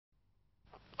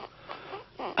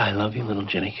I love you, little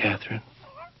Jenny Catherine.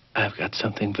 I've got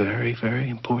something very, very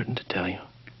important to tell you.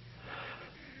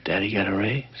 Daddy got a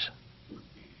raise.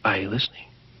 Are you listening?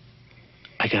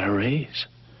 I got a raise.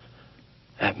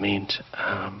 That means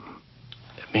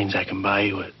I can buy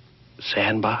you a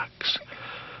sandbox,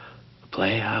 a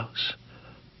playhouse.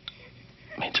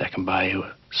 It means I can buy you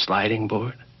a sliding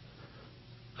board,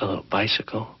 a little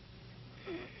bicycle,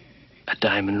 a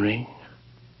diamond ring.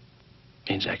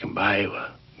 It means I can buy you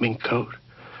a mink coat.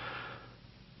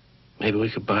 Maybe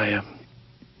we could buy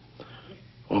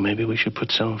maybe we should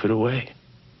put some of it away.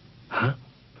 Huh?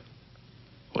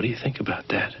 What do you think about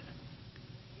that?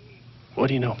 What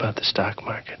do you know about the stock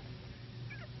market?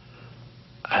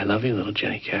 I love you, little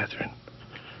Jenny Catherine.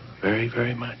 Very,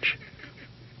 very much.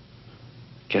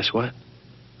 Guess what?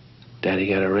 Daddy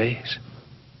got a raise.